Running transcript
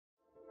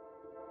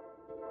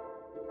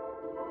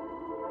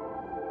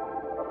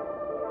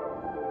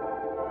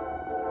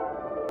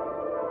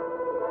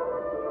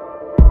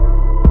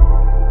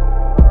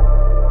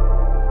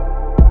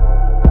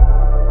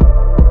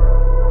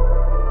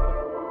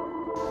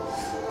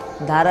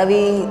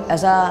धारावी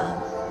ऐसा,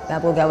 मैं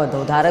आपको क्या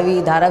बताऊँ,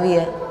 धारावी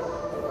है।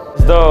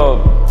 The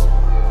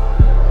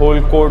whole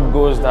quote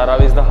goes,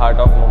 Dharavi is the heart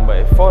of Mumbai.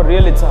 For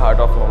real, it's the heart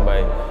of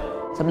Mumbai.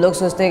 सब लोग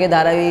सोचते हैं कि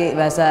धारावी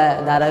वैसा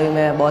है, धारावी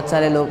में बहुत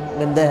सारे लोग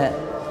गंदे हैं,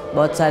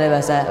 बहुत सारे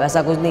वैसा है,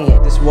 वैसा कुछ नहीं है।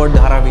 This word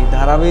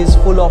Dharavi is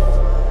full of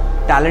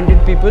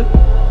talented people,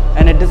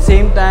 and at the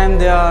same time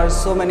there are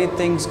so many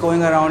things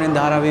going around in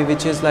Dharavi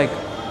which is like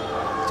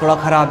थोड़ा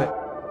खराब है।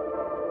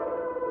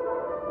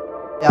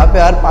 यहाँ पे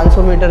हर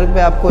 500 मीटर पे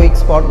आपको एक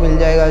स्पॉट मिल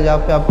जाएगा जहाँ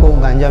पे आपको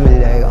गांजा मिल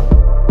जाएगा।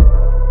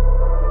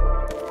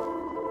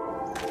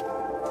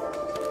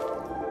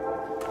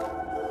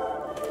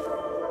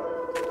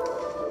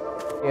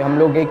 हम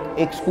लोग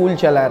एक स्कूल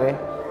चला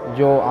रहे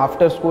जो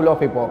after school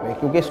of hip hop है,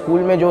 क्योंकि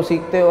स्कूल में जो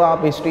सीखते हो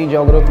आप हिस्ट्री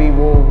ज्योग्राफी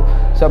वो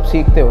सब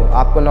सीखते हो,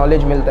 आपको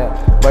नॉलेज मिलता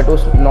है, बट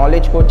उस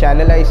नॉलेज को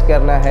चैनलाइज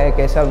करना है,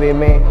 कैसा वे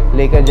में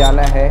लेकर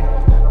जाना है,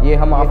 ये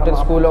हम after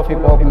school of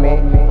hip hop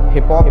में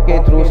हिप हॉप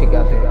के थ्रू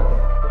सिखाते हैं।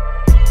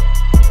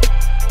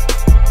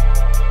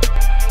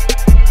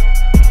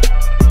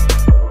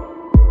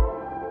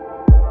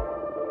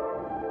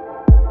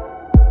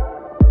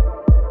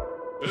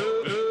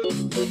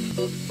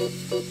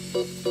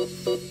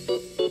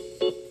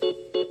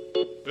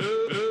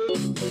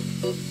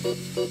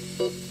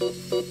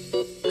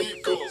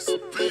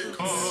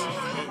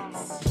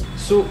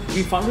 So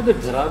we founded the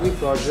Dharavi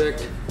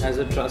project as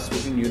a trust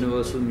between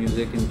Universal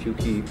Music and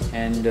QQ,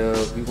 and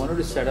we wanted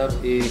to set up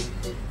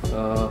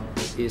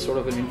a sort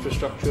of an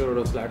infrastructure or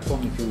a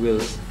platform, if you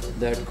will,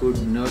 that could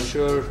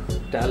nurture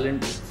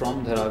talent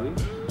from Dharavi,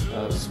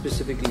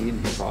 specifically in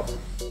hip hop.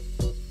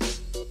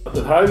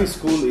 The Dharavi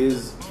school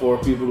is for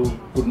people who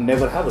could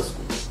never have a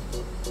school.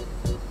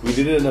 We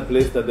did it in a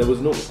place that there was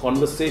no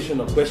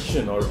conversation or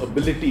question or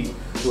ability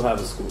to have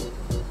a school,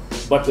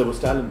 but there was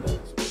talent there.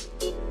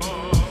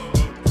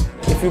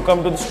 If you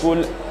come to the school,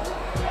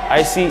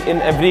 I see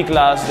in every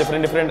class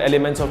different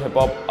elements of hip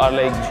hop are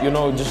like, you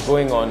know, just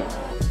going on.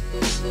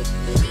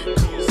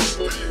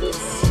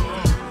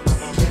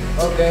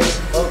 Okay.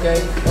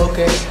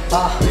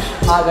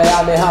 आ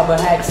गया मैं अब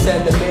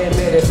action में,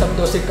 मेरे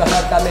शब्दों से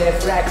कहता मैं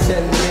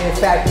fraction में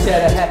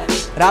फ्रैक्चर है।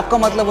 रैप का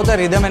मतलब होता है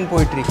रिदम एंड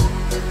पोइट्री,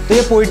 तो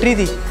ये पोइट्री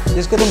थी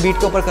जिसको तुम बीट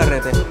के ऊपर कर रहे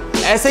थे,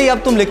 ऐसे ही अब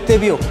तुम लिखते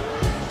भी हो।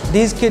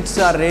 These kids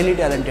are really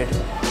talented.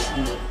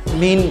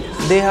 Mean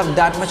they have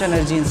that much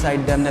energy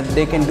inside them that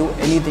they can do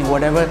anything,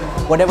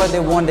 whatever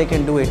they want, they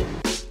can do it.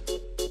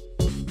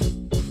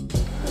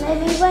 मैं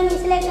V1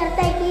 इसलिए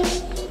करता है कि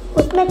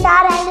उसमें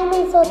 4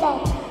 एलिमेंट्स होता है,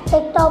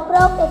 एक टॉप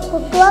रॉक, एक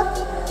फुटवर्क,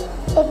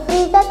 एक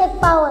फ्रीजर, एक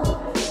पावर।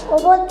 वो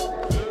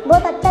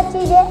बहुत अच्छा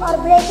चीज़ है, और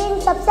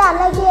ब्रेकिंग सबसे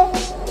अलग ही है,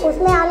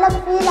 उसमें अलग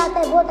फील आता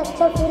है, बहुत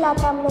अच्छा फील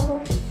आता है हम लोगों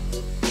को।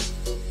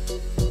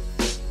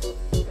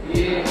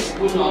 ये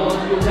कुछ नॉर्मल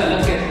स्कूल से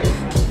अलग कैसे?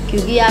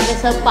 क्योंकि यहाँ पे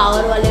सब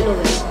पावर वाले लोग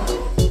हैं।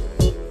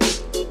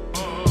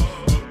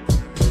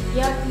 We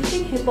are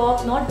teaching hip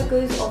hop not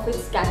because of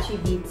its catchy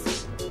beats.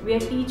 We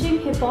are teaching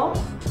hip hop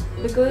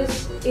because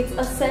it's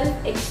a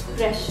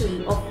self-expression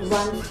of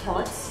one's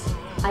thoughts,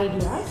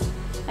 ideas,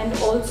 and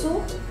also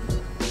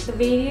the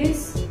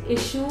various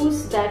issues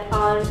that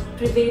are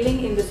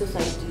prevailing in the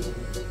society.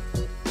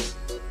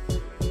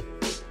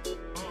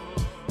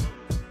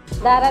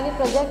 Dharavi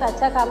project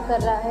अच्छा काम कर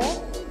रहा है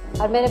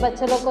और मेरे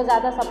बच्चे लोग को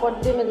ज़्यादा सपोर्ट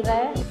भी मिल रहा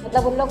है।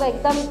 मतलब उन लोग को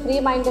एकदम फ्री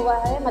माइंड हुआ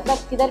है, मतलब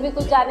किधर भी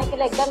कुछ जाने के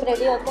लिए एकदम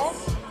रेडी होते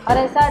हैं और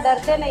ऐसा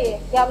डरते नहीं है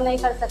कि हम नहीं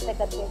कर सकते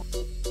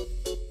करके।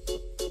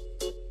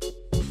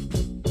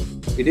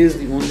 It is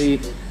the only,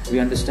 we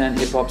understand,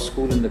 hip hop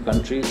school in the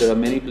country. There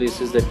are many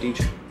places that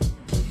teach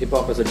hip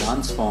hop as a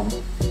dance form,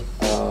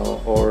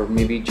 or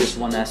maybe just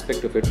one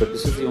aspect of it, but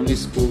this is the only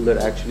school that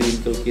actually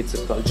inculcates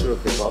a culture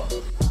of hip hop.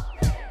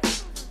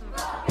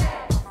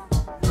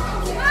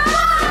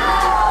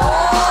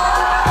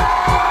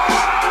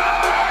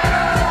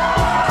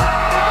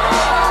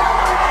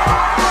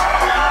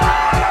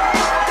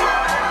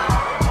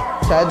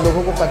 शायद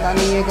लोगों को पता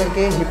नहीं है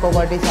करके hip hop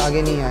artist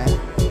आगे नहीं आए।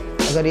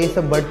 अगर ये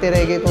सब बढ़ते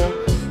रहेंगे तो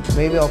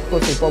may be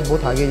of course hip hop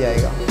बहुत आगे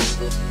जाएगा।